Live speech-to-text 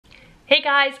Hey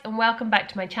guys, and welcome back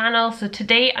to my channel. So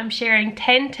today I'm sharing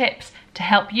 10 tips to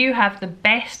help you have the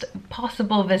best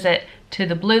possible visit to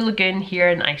the Blue Lagoon here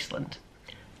in Iceland.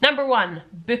 Number 1,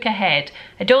 book ahead.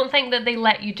 I don't think that they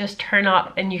let you just turn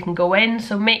up and you can go in,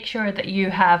 so make sure that you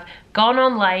have gone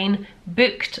online,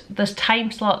 booked this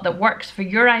time slot that works for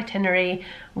your itinerary.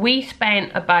 We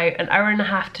spent about an hour and a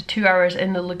half to 2 hours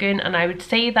in the lagoon, and I would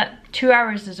say that 2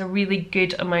 hours is a really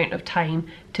good amount of time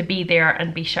to be there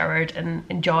and be showered and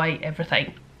enjoy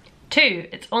everything. 2,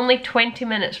 it's only 20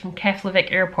 minutes from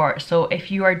Keflavik airport, so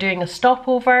if you are doing a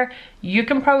stopover, you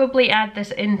can probably add this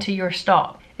into your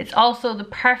stop. It's also the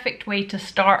perfect way to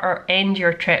start or end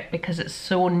your trip because it's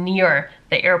so near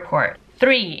the airport.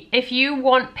 3, if you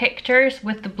want pictures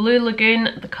with the Blue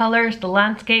Lagoon, the colours, the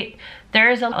landscape,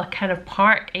 there is a kind of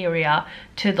park area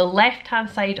to the left hand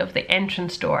side of the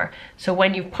entrance door. So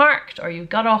when you've parked or you've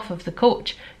got off of the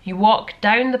coach, you walk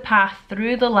down the path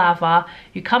through the lava,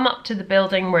 you come up to the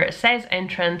building where it says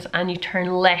entrance and you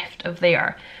turn left of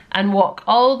there and walk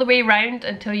all the way round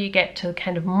until you get to the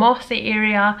kind of mossy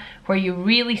area where you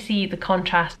really see the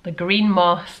contrast, the green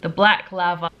moss, the black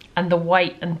lava and the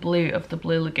white and blue of the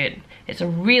Blue Lagoon. It's a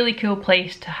really cool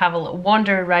place to have a little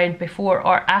wander around before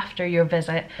or after your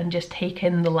visit and just take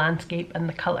in the landscape and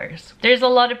the colours. There's a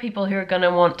lot of people who are going to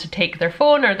want to take their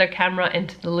phone or their camera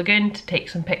into the lagoon to take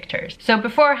some pictures. So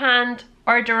beforehand,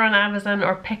 order on Amazon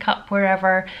or pick up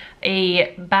wherever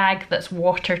a bag that's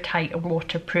watertight and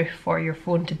waterproof for your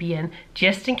phone to be in,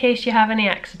 just in case you have any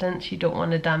accidents. You don't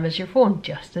want to damage your phone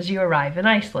just as you arrive in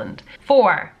Iceland.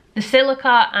 4, the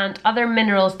silica and other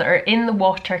minerals that are in the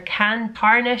water can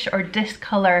tarnish or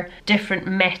discolour different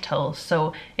metals.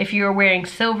 So if you're wearing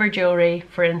silver jewellery,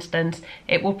 for instance,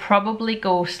 it will probably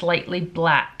go slightly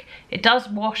black. It does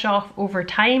wash off over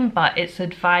time, but it's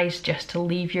advised just to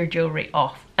leave your jewellery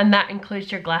off. And that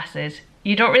includes your glasses.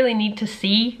 You don't really need to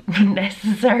see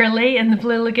necessarily in the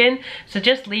Blue Lagoon, so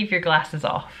just leave your glasses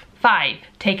off. 5,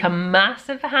 take a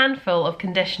massive handful of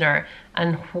conditioner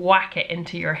and whack it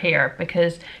into your hair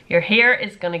because your hair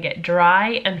is going to get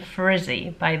dry and frizzy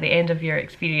by the end of your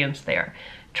experience there.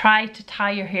 Try to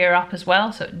tie your hair up as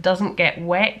well so it doesn't get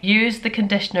wet. Use the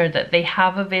conditioner that they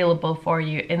have available for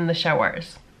you in the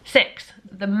showers. 6,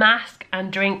 the mask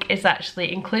and drink is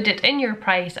actually included in your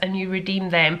price and you redeem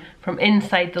them from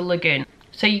inside the lagoon.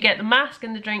 So you get the mask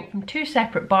and the drink from 2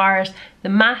 separate bars. The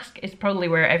mask is probably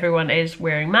where everyone is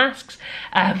wearing masks,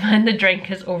 and the drink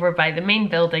is over by the main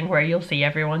building where you'll see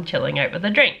everyone chilling out with a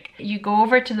drink. You go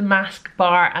over to the mask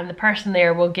bar and the person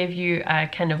there will give you a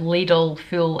kind of ladle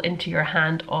full into your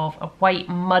hand of a white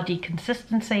muddy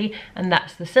consistency, and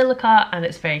that's the silica, and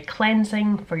it's very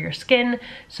cleansing for your skin.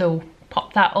 So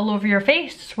pop that all over your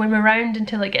face, swim around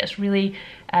until it gets really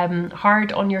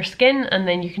hard on your skin, and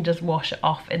then you can just wash it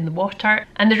off in the water.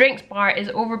 And the drinks bar is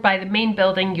over by the main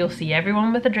building. You'll see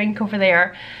everyone with a drink over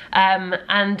there,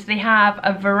 and they have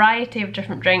a variety of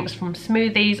different drinks from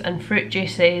smoothies and fruit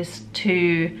juices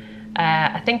to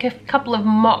I think a couple of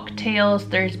mocktails.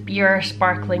 There's beer,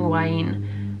 sparkling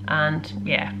wine, and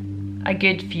yeah, a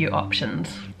good few options.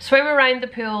 Swim around the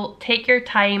pool, take your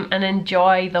time and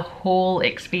enjoy the whole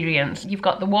experience. You've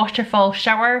got the waterfall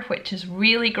shower, which is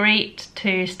really great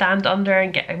to stand under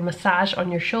and get a massage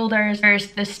on your shoulders.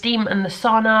 There's the steam and the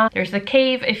sauna. There's the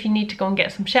cave if you need to go and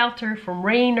get some shelter from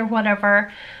rain or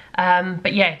whatever.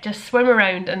 But yeah, just swim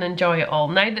around and enjoy it all.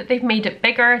 Now that they've made it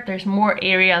bigger, there's more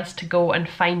areas to go and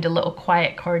find a little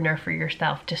quiet corner for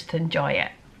yourself just to enjoy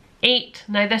it. 8,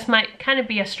 now this might kind of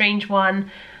be a strange one.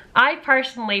 I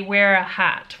personally wear a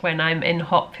hat when I'm in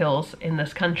hot pools in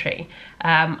this country.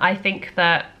 I think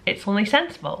that it's only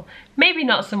sensible. Maybe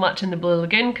not so much in the Blue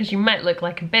Lagoon because you might look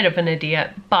like a bit of an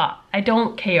idiot, but I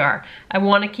don't care. I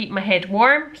want to keep my head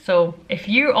warm, so if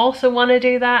you also want to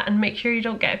do that and make sure you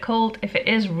don't get a cold if it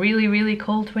is really, really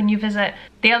cold when you visit.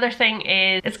 The other thing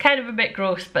is, it's kind of a bit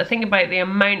gross, but think about the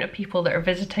amount of people that are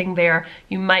visiting there.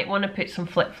 You might want to put some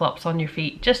flip-flops on your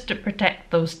feet just to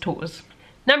protect those toes.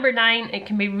 Number 9, it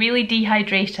can be really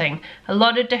dehydrating. A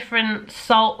lot of different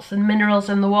salts and minerals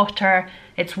in the water.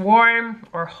 It's warm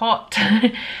or hot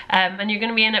and you're going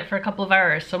to be in it for a couple of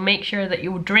hours, so make sure that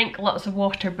you drink lots of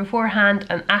water beforehand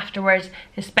and afterwards,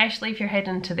 especially if you're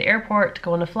heading to the airport to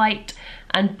go on a flight,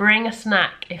 and bring a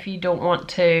snack if you don't want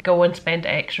to go and spend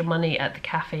extra money at the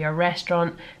cafe or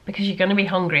restaurant because you're going to be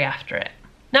hungry after it.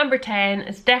 Number 10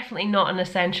 is definitely not an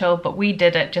essential, but we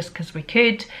did it just because we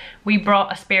could. We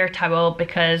brought a spare towel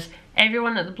because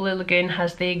everyone at the Blue Lagoon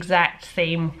has the exact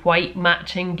same white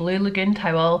matching Blue Lagoon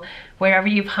towel. Wherever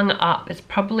you've hung it up, it's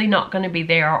probably not going to be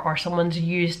there or someone's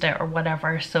used it or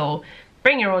whatever. So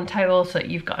bring your own towel so that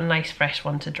you've got a nice fresh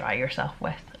one to dry yourself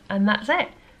with. And that's it.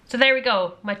 So there we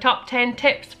go, my top 10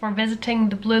 tips for visiting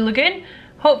the Blue Lagoon.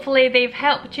 Hopefully they've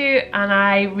helped you, and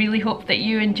I really hope that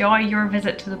you enjoy your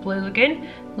visit to the Blue Lagoon.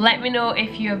 Let me know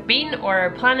if you have been or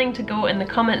are planning to go in the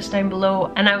comments down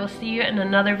below, and I will see you in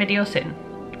another video soon.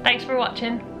 Thanks for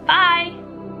watching, bye!